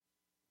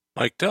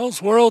Mike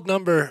Dell's World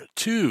number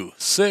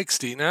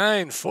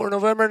 269 for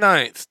November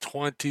 9th,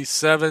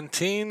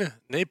 2017.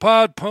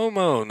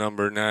 NaPodPoMo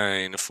number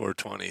 9 for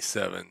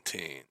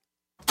 2017.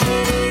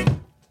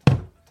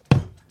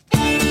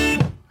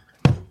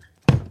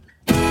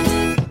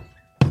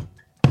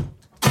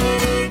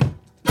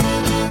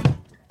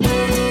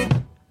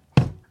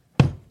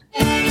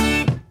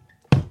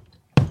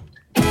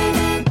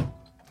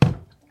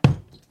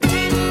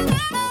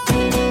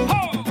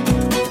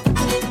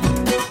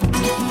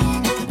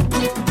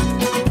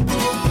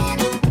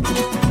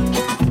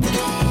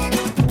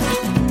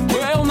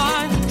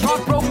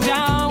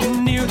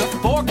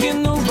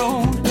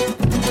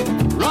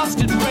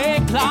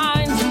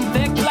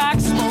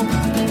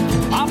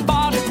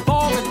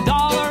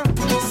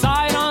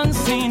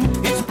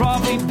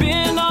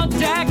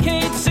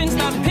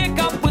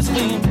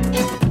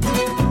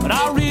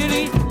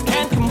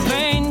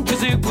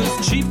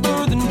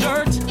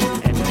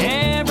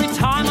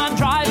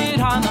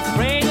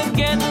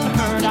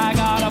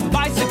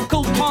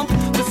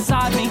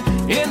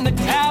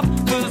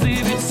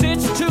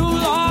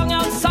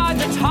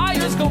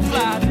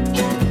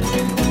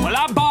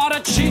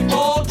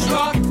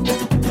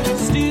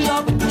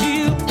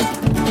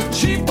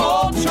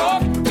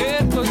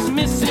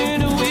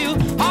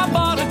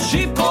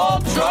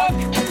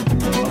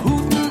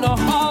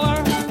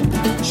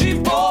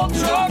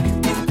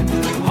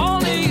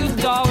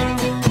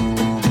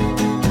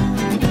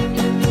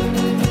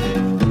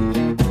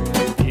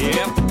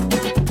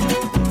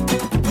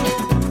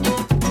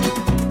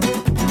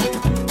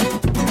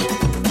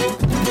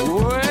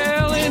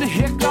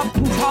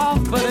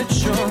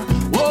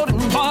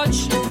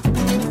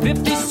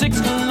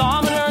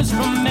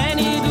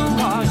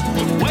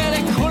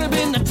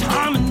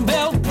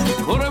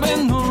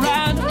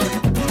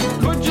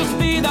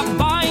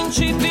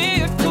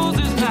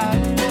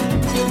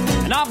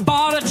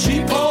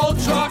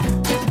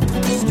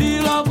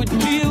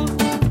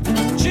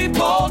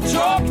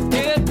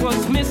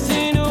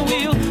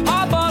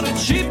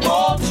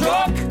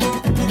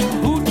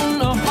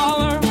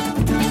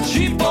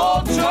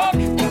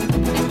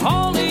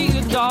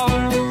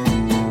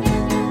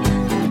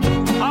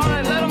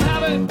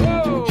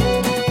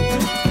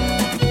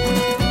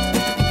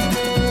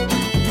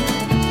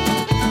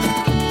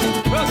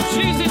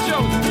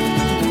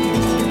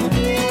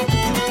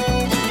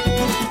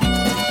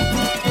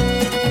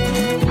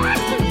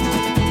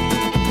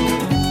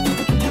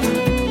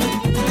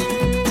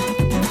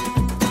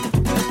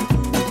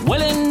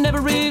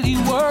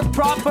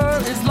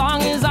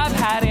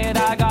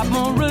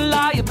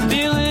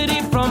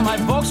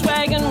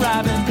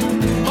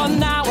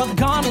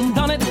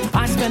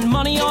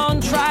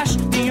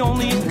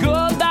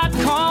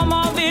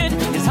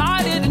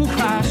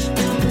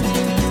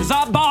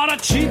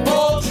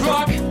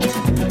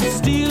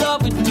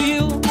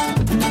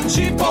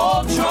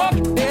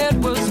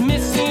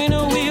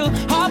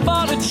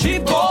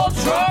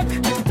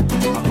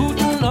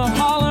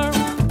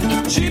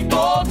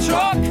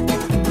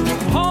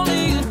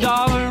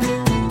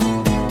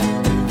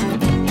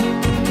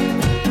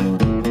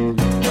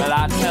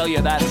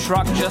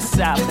 Truck just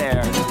sat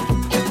there.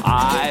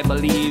 I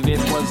believe it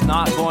was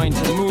not going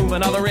to move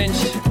another inch.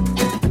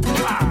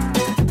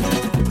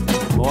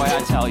 Boy,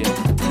 I tell you,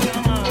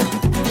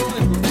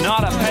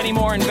 not a penny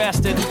more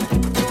invested.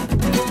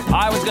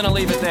 I was going to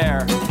leave it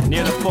there,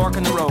 near the fork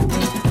in the road.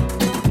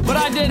 But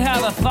I did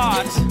have a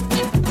thought.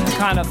 I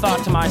kind of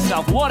thought to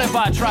myself, what if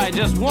I tried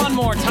just one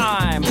more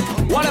time?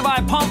 What if I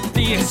pumped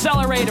the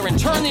accelerator and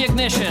turned the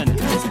ignition?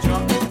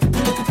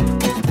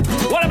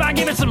 What if I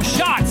give it some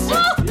shots?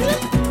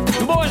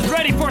 You boys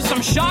ready for some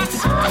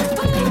shots? 1,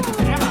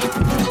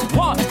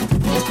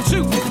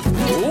 2,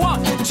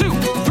 1, 2,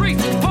 3,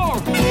 4.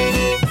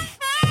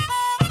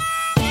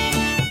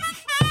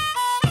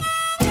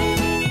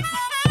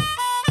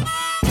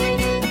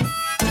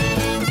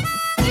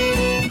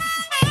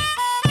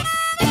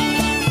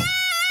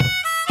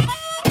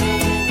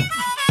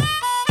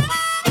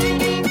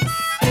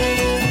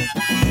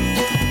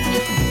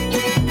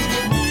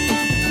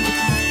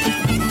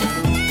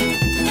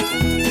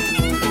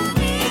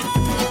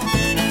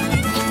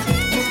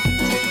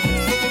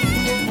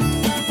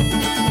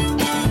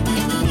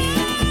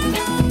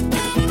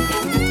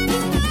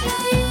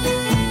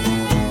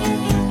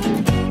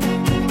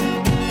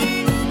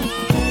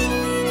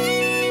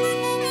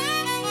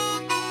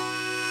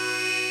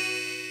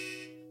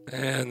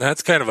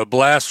 That's kind of a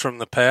blast from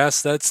the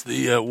past. That's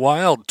the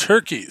Wild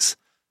Turkeys.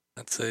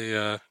 That's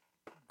a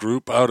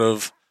group out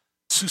of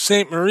Sault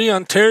Ste. Marie,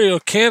 Ontario,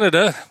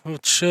 Canada,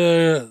 which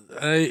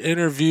I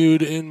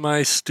interviewed in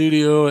my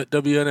studio at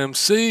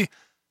WNMC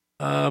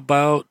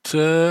about,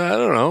 I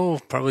don't know,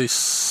 probably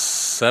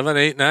 7,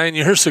 8, 9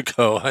 years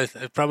ago.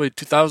 Probably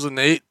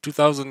 2008,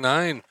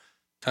 2009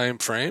 time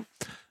frame.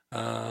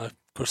 Of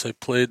course, I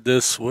played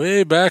this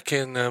way back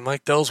in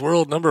Mike Dell's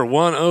World number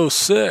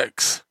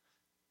 106.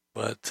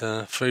 But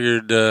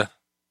figured,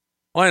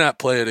 why not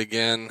play it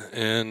again?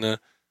 And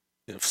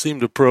it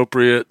seemed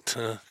appropriate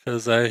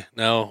because I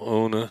now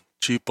own a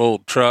cheap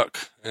old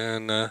truck,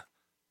 and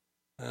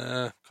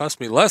Cost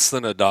me less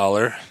than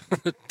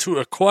 $1 to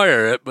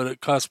acquire it, but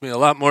it cost me a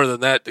lot more than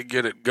that to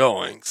get it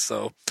going.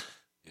 So,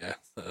 yeah,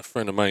 a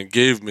friend of mine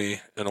gave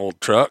me an old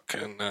truck,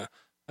 and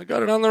I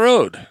got it on the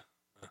road.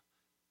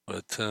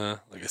 But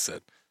like I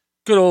said,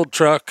 good old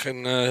truck,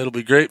 and it'll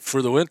be great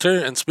for the winter.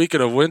 And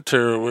speaking of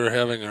winter, we're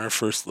having our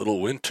first little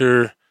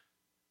winter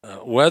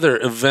weather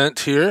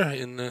event here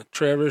in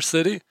Traverse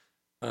City.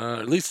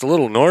 At least a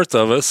little north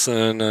of us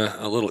and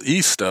a little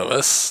east of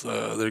us.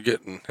 They're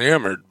getting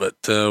hammered, but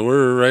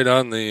we're right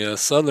on the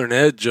southern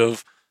edge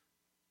of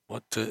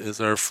what is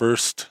our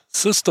first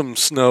system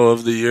snow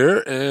of the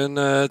year, and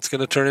it's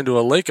going to turn into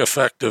a lake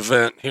effect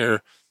event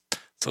here.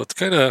 So it's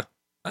kind of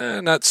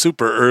not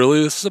super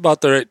early. This is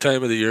about the right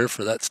time of the year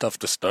for that stuff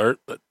to start,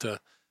 but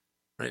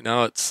right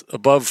now it's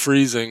above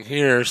freezing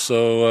here,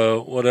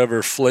 so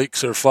whatever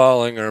flakes are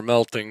falling are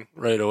melting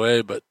right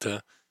away, but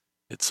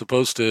it's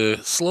supposed to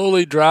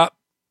slowly drop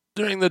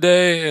during the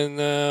day, and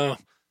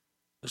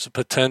there's a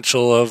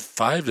potential of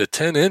 5 to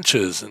 10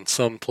 inches in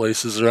some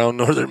places around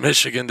northern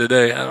Michigan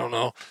today. I don't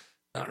know.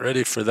 Not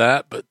ready for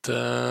that, but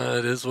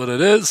it is what it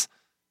is.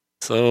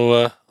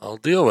 So I'll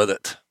deal with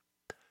it.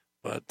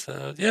 But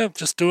yeah,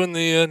 just doing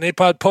the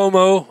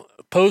NaPodPoMo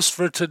post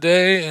for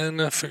today,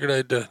 and I figured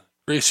I'd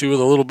grace you with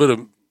a little bit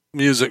of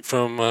music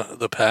from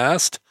the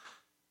past.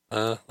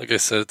 Like I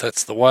said,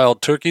 that's the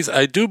Wild Turkeys.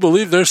 I do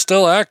believe they're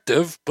still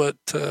active, but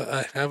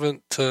I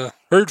haven't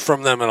heard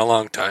from them in a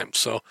long time.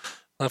 So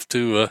I'll have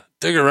to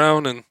dig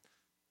around and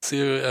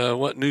see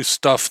what new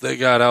stuff they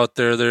got out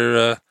there.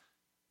 They're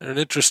an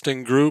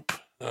interesting group.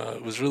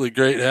 It was really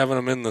great having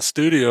them in the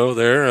studio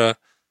there.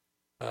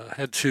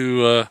 Had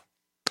to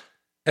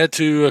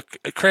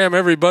cram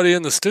everybody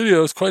in the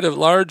studio. It's quite a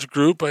large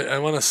group. I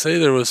want to say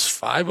there was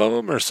 5 of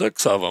them or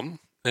 6 of them.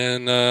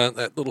 And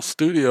that little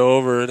studio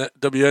over at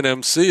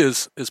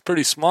WNMC is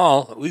pretty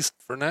small, at least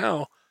for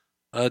now.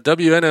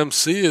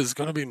 WNMC is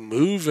going to be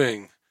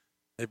moving.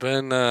 They've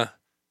been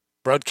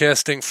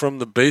broadcasting from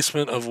the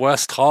basement of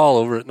West Hall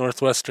over at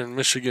Northwestern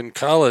Michigan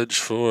College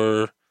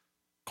for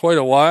quite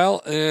a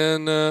while.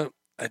 And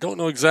I don't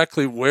know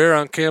exactly where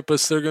on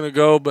campus they're going to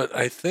go, but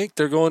I think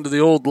they're going to the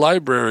old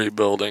library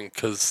building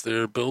because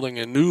they're building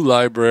a new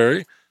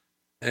library.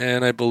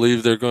 And I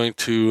believe they're going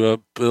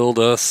to build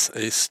us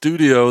a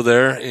studio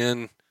there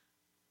in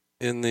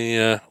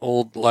the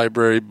old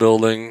library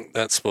building.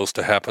 That's supposed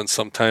to happen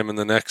sometime in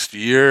the next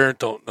year.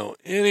 Don't know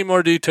any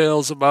more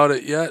details about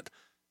it yet.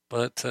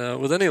 But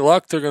with any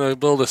luck, they're going to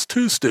build us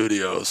 2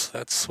 studios.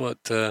 That's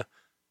what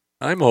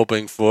I'm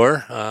hoping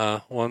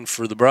for. One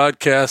for the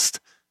broadcast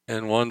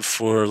and one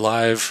for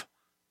live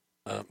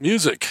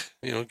music.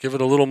 You know, give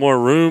it a little more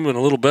room and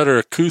a little better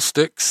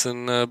acoustics,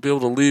 and be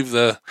able to leave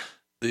the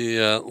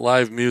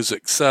live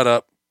music set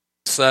up,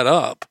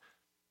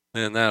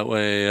 and that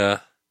way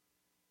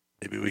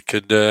maybe we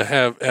could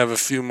have a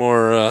few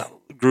more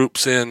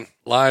groups in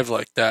live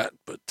like that.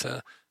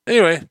 But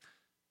anyway,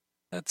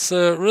 that's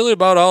really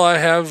about all I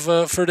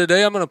have for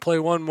today. I'm going to play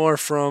one more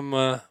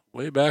from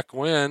way back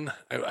when.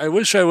 I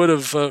wish I would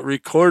have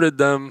recorded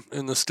them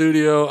in the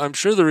studio. I'm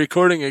sure the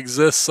recording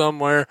exists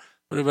somewhere.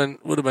 Would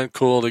have been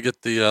cool to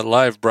get the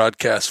live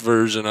broadcast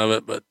version of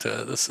it, but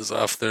this is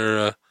off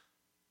their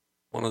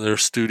one of their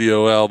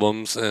studio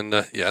albums,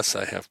 and yes,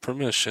 I have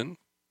permission.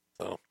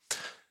 So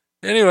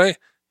anyway,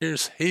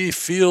 here's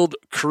Hayfield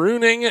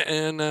crooning,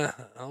 and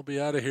I'll be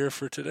out of here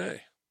for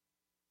today.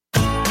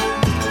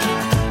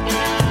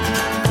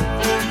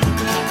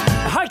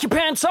 Hike your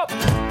pants up!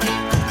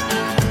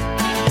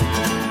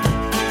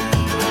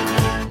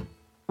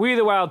 We,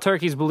 the Wild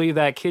Turkeys, believe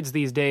that kids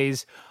these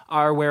days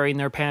are wearing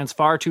their pants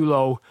far too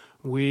low.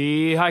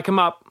 We hike them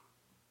up.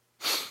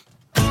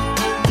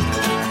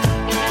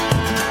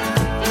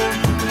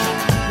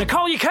 Now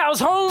call your cows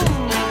home.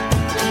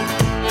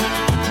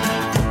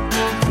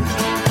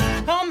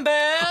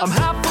 I'm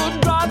half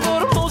foot dry,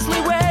 but I'm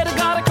mostly wet. I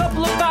got a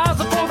couple of bars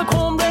before the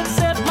cornbread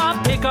set. My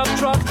pickup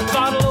truck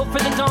got a loaf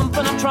in the dump,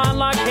 and I'm trying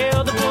like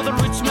hell to pull the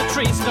roots from a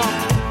tree stump.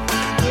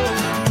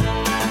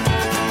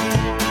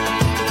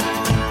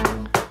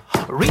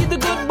 Read the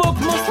good book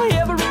mostly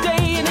every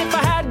day, and if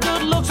I had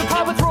good looks, I'd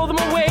probably throw them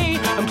away.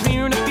 I'm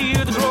clearing a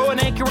field to grow an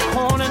acre of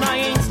corn, and I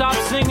ain't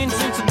stopped singing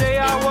since the day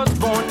I was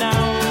born. Now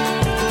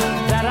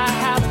that I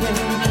have been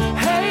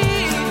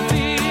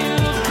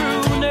Hayfield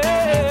crooning,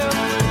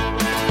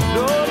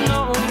 no,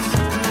 no,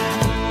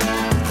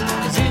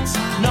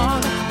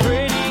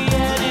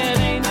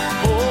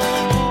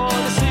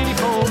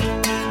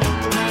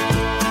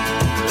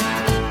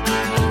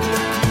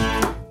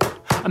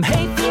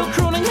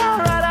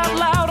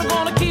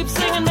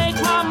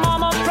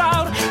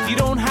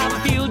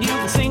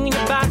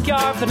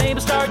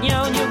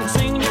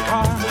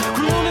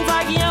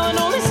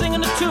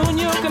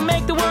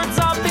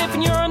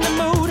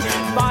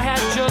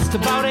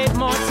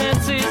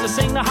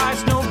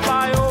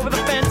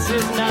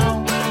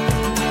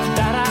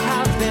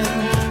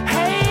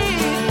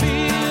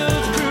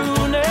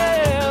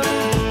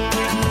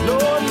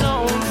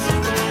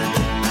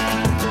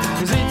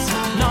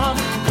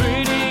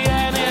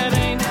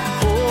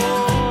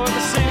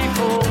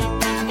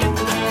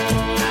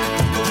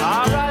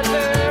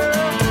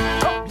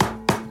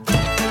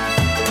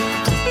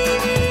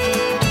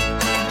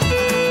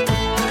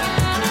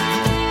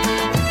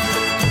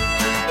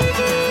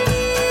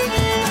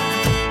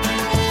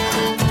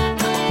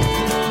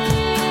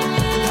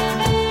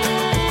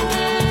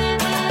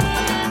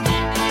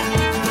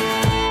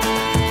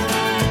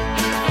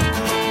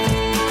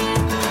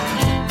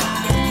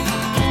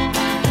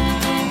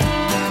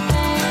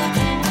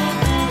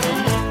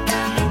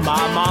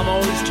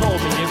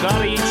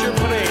 gotta eat your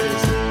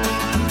potatoes.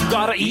 You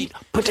gotta eat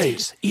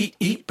potatoes.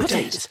 Eat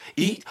potatoes.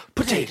 Eat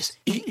potatoes.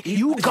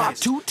 You got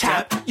to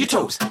tap your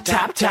toes.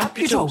 Tap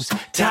your toes.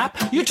 Tap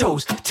your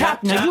toes.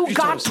 Tap. Now you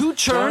got to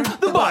churn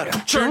the butter.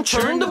 Churn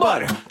the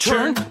butter.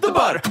 Churn the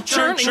butter.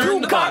 Churn. And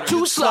you got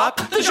to slop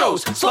the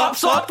joes.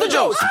 Slop the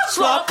joes.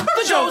 Slop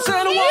the joes.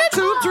 And 1,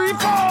 2, 3,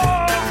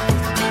 4.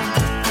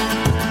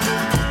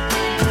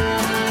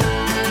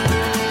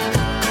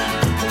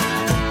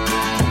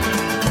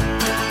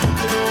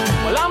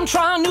 I'm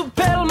trying to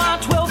pedal my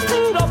 12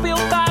 feet uphill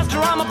faster.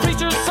 I'm a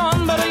preacher's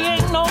son, but I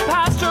ain't no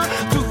pastor.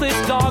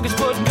 Toothless dog is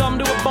putting gum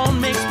to a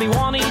bone. Makes me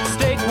want to eat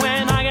steak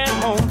when I get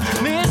home.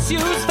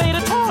 Misuse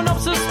faded, torn up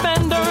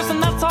suspenders, and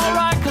that's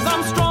alright, cause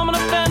I'm strumming a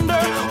fender.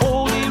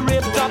 Holy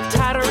ripped up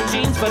tattered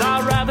jeans, but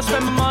I'd rather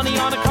spend my money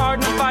on a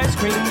carton of ice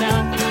cream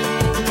now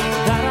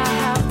that I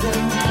have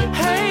them.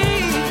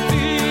 Hey,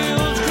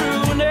 feels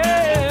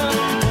ruining.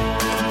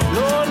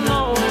 Lord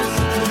knows,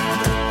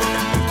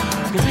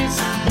 cause it's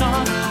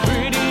not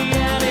pretty.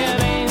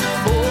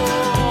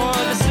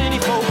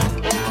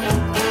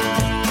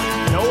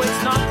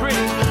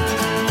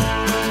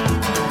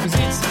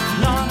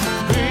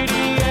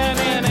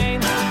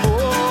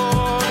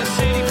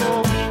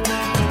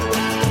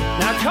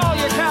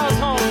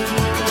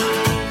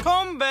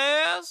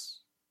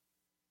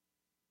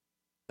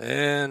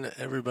 And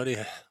everybody,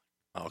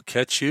 I'll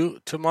catch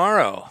you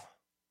tomorrow.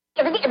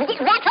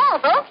 That's all,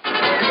 folks.